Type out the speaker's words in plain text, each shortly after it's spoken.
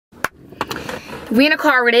We in a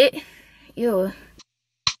car with it. Ew.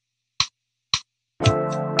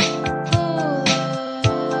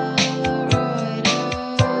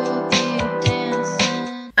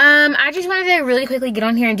 I just wanted to really quickly get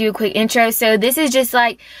on here and do a quick intro. So this is just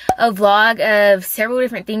like a vlog of several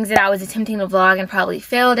different things that I was attempting to vlog and probably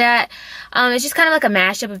failed at. It's just kind of like a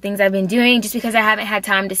mashup of things I've been doing just because I haven't had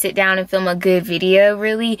time to sit down and film a good video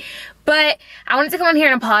really. But I wanted to come on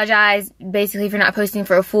here and apologize basically for not posting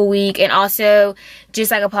for a full week, and also just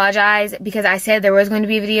like apologize because I said there was going to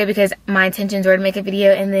be a video because my intentions were to make a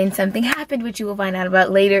video, and then something happened which you will find out about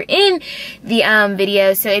later in the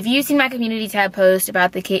video. So if you've seen my community tab post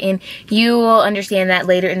about the kitten, you will understand that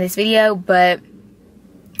later in this video. But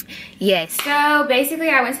yes, so basically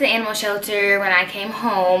I went to the animal shelter when I came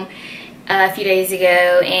home a few days ago,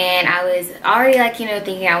 and I was already like, you know,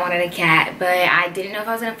 thinking I wanted a cat, but I didn't know if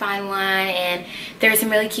I was gonna find one. And there were some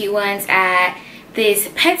really cute ones at this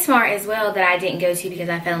PetSmart as well that I didn't go to because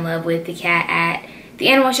I fell in love with the cat at the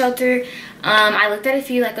animal shelter. I looked at a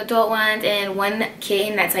few like adult ones and one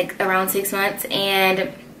kitten that's like around 6 months,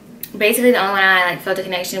 and basically the only one I like felt a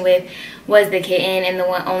connection with was the kitten, and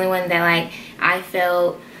the only one that like I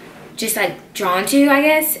felt just like drawn to, I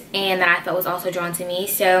guess, and that I felt was also drawn to me.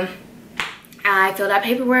 So I filled out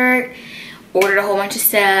paperwork, ordered a whole bunch of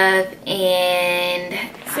stuff, and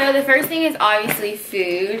so the first thing is obviously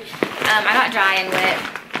food. I got dry and wet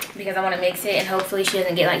because I want to mix it, and hopefully she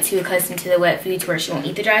doesn't get like too accustomed to the wet food to where she won't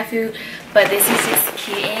eat the dry food. But this is just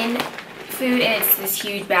kitten food, and it's this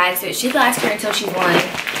huge bag, so it should last her until she's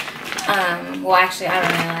 1. Well, actually, I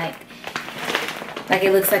don't know, like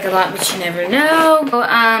it looks like a lot, but you never know. So,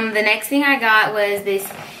 the next thing I got was this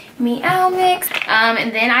meow mix,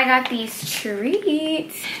 and then I got these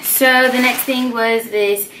treats. So the next thing was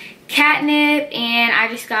this catnip, and I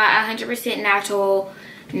just got 100%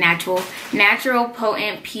 natural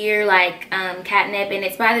potent pure like catnip, and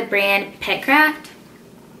it's by the brand Petcraft.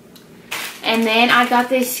 And then I got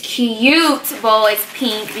this cute bowl. It's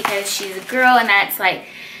pink because she's a girl, and that's like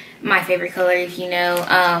my favorite color, if you know.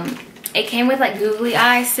 It came with like googly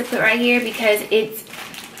eyes to put right here because it's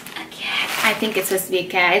I think it's supposed to be a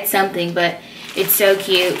cat. It's something, but it's so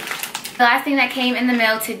cute. The last thing that came in the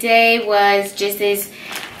mail today was just this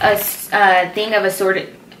thing of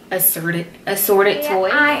assorted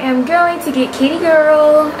toys. I am going to get Kitty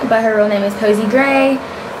Girl, but her real name is Posy Gray,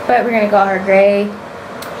 but we're gonna call her Gray.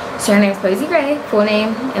 So her name is Posy Gray, full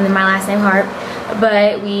name, and then my last name Harp.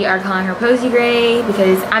 But we are calling her Posy Gray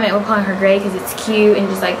because we're calling her Gray because it's cute and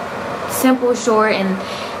just like simple, short, and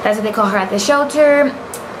that's what they call her at the shelter.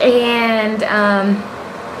 And I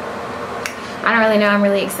don't really know. I'm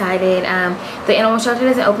really excited. The animal shelter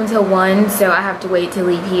doesn't open till 1, so I have to wait to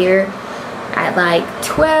leave here at like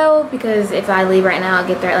 12, because if I leave right now I'll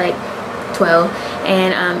get there at like 12,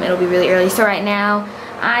 and it'll be really early. So right now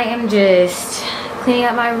I am just cleaning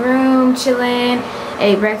up my room, chilling,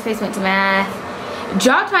 ate breakfast, went to math,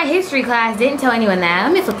 dropped my history class, didn't tell anyone that.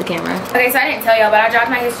 Let me flip the camera. Okay, so I didn't tell y'all, but I dropped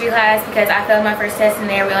my history class because I failed my first test in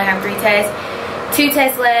there. We only have 3 tests. 2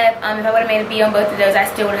 tests left. If I would have made a B on both of those, I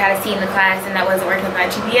still would have had a C in the class, and that wasn't working with my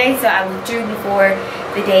GPA, so I withdrew before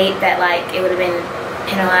the date that like it would have been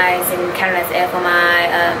penalized and counted as F on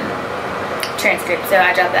my transcript. So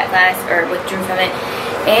I dropped that class, or withdrew from it,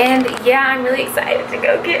 and yeah, I'm really excited to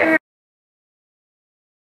go get her.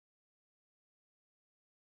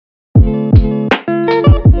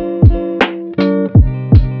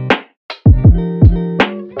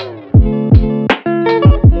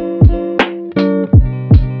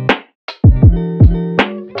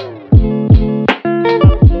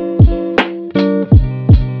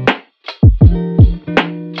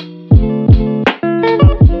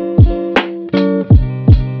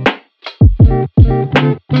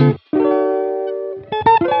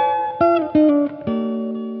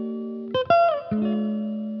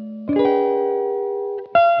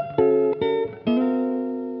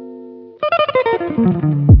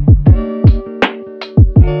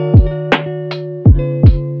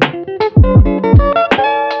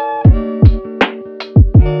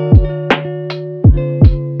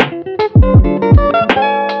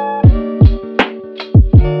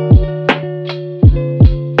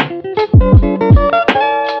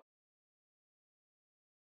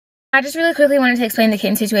 I just really quickly wanted to explain the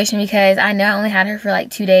kitten situation because I know I only had her for like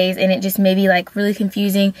 2 days, and it just may be like really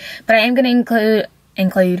confusing, but I am going to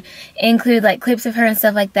include like clips of her and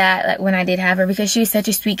stuff like that, like when I did have her, because she was such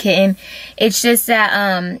a sweet kitten. It's just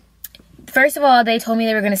that first of all, they told me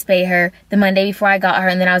they were going to spay her the Monday before I got her,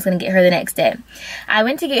 and then I was going to get her the next day. I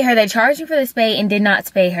went to get her. They charged me for the spay and did not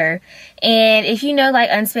spay her. And if you know, like,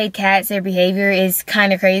 unspayed cats, their behavior is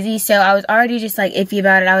kind of crazy. So I was already just, like, iffy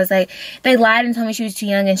about it. I was like, they lied and told me she was too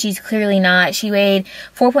young, and she's clearly not. She weighed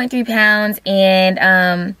 4.3 pounds,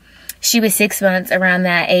 and she was 6 months around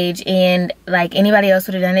that age, and like anybody else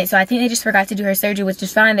would have done it. So I think they just forgot to do her surgery, which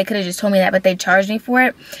is fine. They could have just told me that, but they charged me for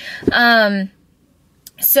it.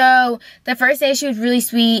 So the first day she was really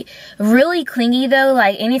sweet, really clingy though.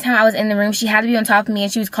 Like anytime I was in the room, she had to be on top of me,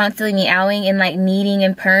 and she was constantly meowing and like kneading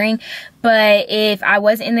and purring. But if I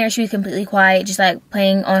wasn't in there, she was completely quiet, just like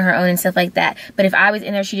playing on her own and stuff like that. But if I was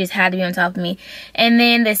in there, she just had to be on top of me. And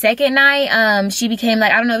then the second night, she became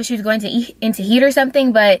like, I don't know if she was going into heat or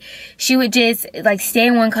something, but she would just like stay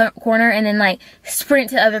in one corner and then like sprint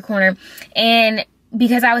to the other corner. And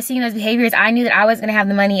because I was seeing those behaviors, I knew that I was going to have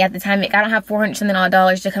the money at the time. I don't have $400 something odd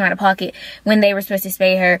to come out of pocket when they were supposed to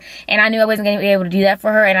spay her. And I knew I wasn't going to be able to do that for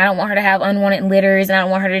her. And I don't want her to have unwanted litters. And I don't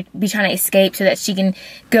want her to be trying to escape so that she can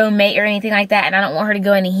go mate or anything like that. And I don't want her to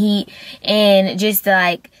go into heat. And just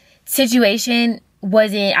like situation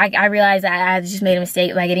wasn't, I realized that I had just made a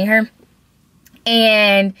mistake by getting her.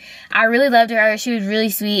 And I really loved her. She was really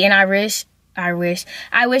sweet. And I wish I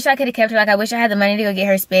could have kept her. Like, I wish I had the money to go get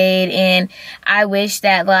her spayed, and I wish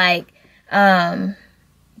that, like,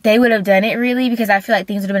 they would have done it, really, because I feel like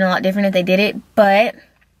things would have been a lot different if they did it. But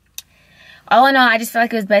all in all, I just feel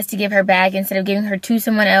like it was best to give her back instead of giving her to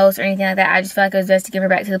someone else or anything like that. I just feel like it was best to give her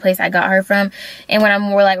back to the place I got her from. And when I'm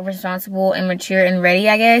more, like, responsible and mature and ready,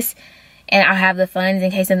 I guess, and I'll have the funds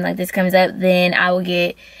in case something like this comes up, then I will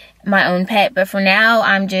get my own pet. But for now,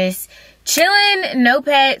 I'm just chilling, no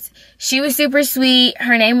pets. She was super sweet.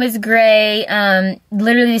 Her name was Gray.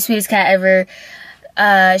 Literally the sweetest cat ever.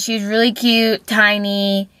 She was really cute,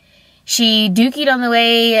 tiny. She dookied on the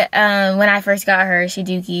way. When I first got her, she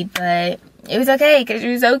dookied, but it was okay because she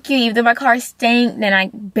was so cute. Even though my car stank and I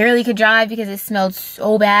barely could drive because it smelled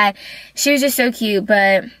so bad, she was just so cute.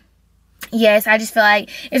 But yes, I just feel like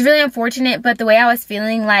it's really unfortunate, but the way I was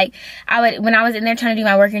feeling, like, when I was in there trying to do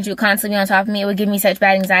my work and she would constantly be on top of me, it would give me such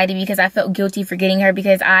bad anxiety because I felt guilty for getting her,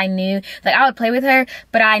 because I knew, like, I would play with her,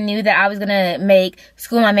 but I knew that I was going to make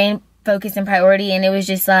school my main focus and priority, and it was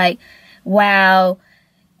just like, wow,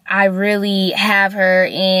 I really have her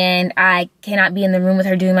and I cannot be in the room with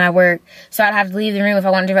her doing my work. So I'd have to leave the room if I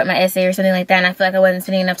wanted to write my essay or something like that, and I feel like I wasn't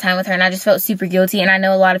spending enough time with her, and I just felt super guilty. And I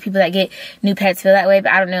know a lot of people that get new pets feel that way,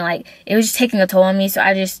 but I don't know, like, it was just taking a toll on me, so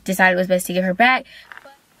I just decided it was best to give her back.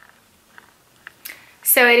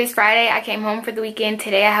 So it is Friday. I came home for the weekend.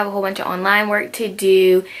 Today I have a whole bunch of online work to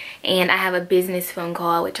do, and I have a business phone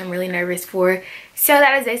call, which I'm really nervous for. So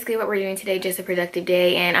that is basically what we're doing today, just a productive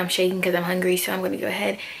day, and I'm shaking because I'm hungry, so I'm going to go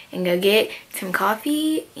ahead and go get some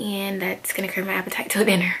coffee, and that's going to curb my appetite till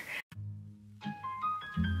dinner.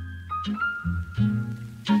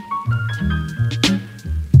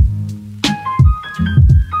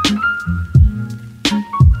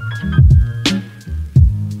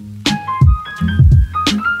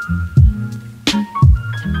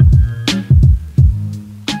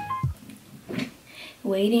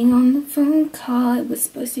 Waiting on the phone call. It was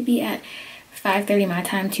supposed to be at 5:30 my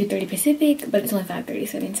time, 2:30 Pacific, but it's only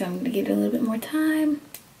 5:37, so I'm going to give it a little bit more time.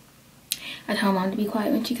 I told Mom to be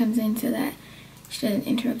quiet when she comes in so that she doesn't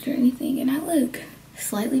interrupt or anything, and I look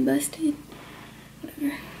slightly busted.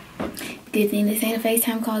 Whatever. Good thing this ain't a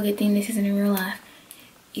FaceTime call. Good thing this isn't in real life.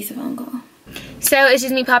 It's a phone call. So it's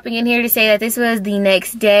just me popping in here to say that this was the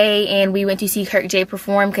next day, and we went to see Kirk J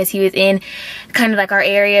perform because he was in kind of like our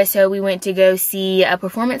area. So we went to go see a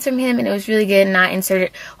performance from him, and it was really good, and I inserted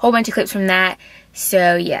a whole bunch of clips from that.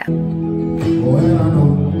 So yeah. Well, I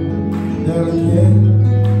know that I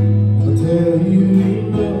can't tell you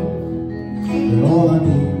that all I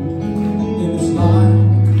need in this life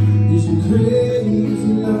is your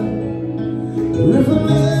crazy love. If I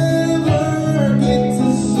never get to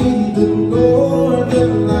see the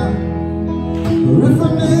northern light, or if I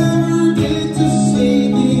never get to see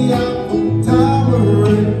the Eiffel Tower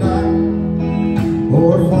at night,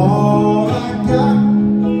 or if all I got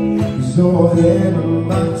is your head on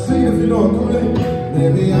my seat, if you know what I'm doing,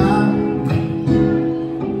 maybe I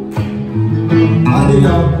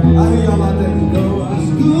hear y'all out there, you know, as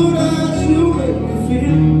good as you make me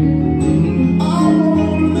feel, I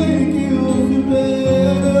wanna make you feel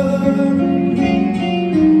better,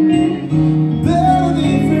 better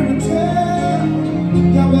than fairy tale,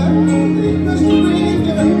 yeah, everything that's real,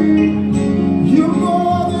 you're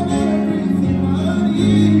more than everything I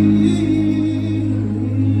need.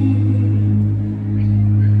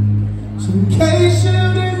 So in case you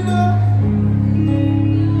didn't know,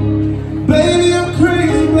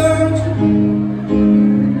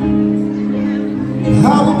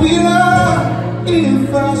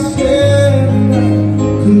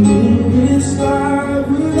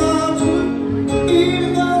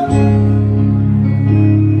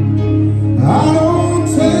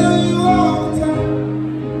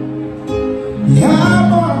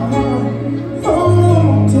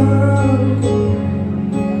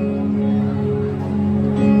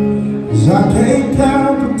 I can't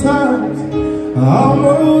count the times I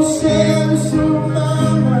almost said it's through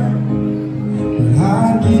my mind, but I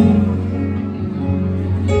didn't.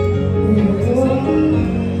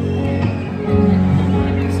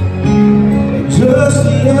 Just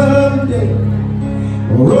the other day,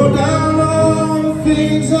 I wrote down all the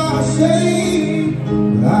things I say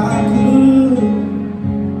that I could.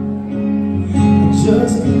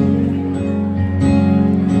 Just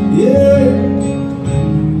yeah,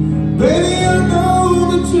 baby, I know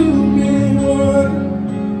that you've been one.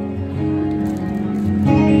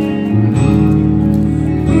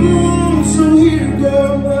 So here you go,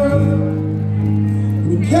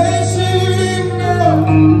 in case you didn't know,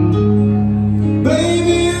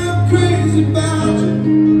 baby, I'm crazy about you.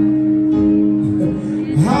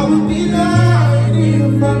 I would be lying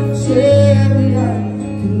if I said that I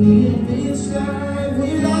could live this life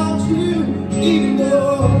without you, even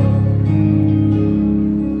though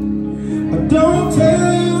I don't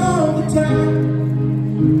tell you all the time.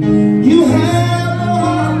 You have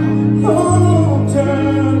a long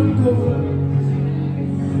time ago.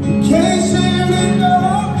 In case you didn't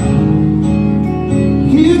know,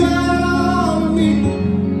 you got all of me.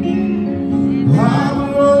 I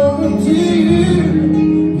belong to you.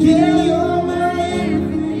 Yeah, you're my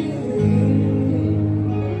everything.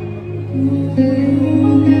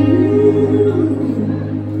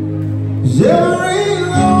 Every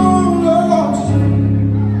long lost street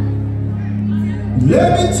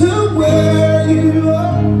led me to where you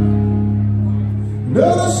are.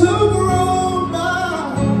 Another silver on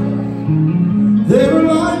mine. They were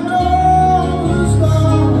like no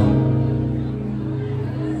star,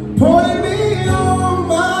 pointing me on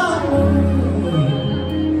my way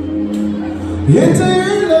into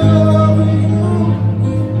your loving arms.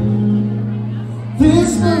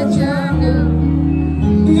 This much I know.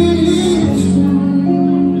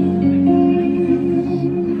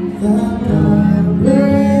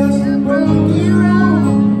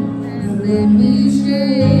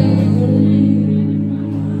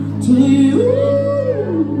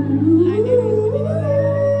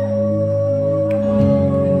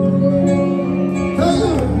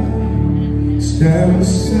 Stand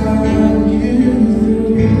beside you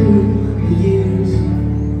through the years.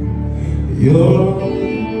 You're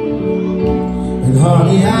and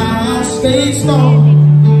honey, I stay strong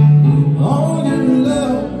on your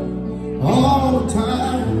love all the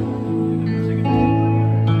time.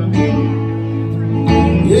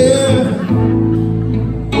 Yeah,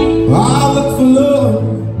 I look for love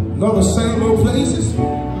in all the same old places.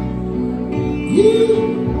 Yeah,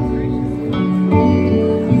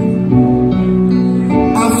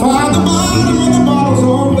 I find the bottom of the bottle's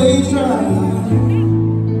always dry.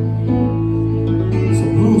 It's a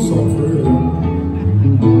blues song for real.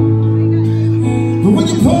 But when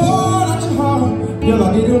you pour out your heart, girl, I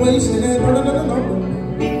didn't waste it. No.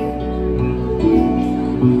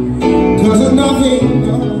 'Cause there's nothing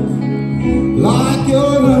like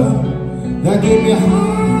your love that gave me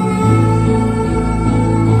high.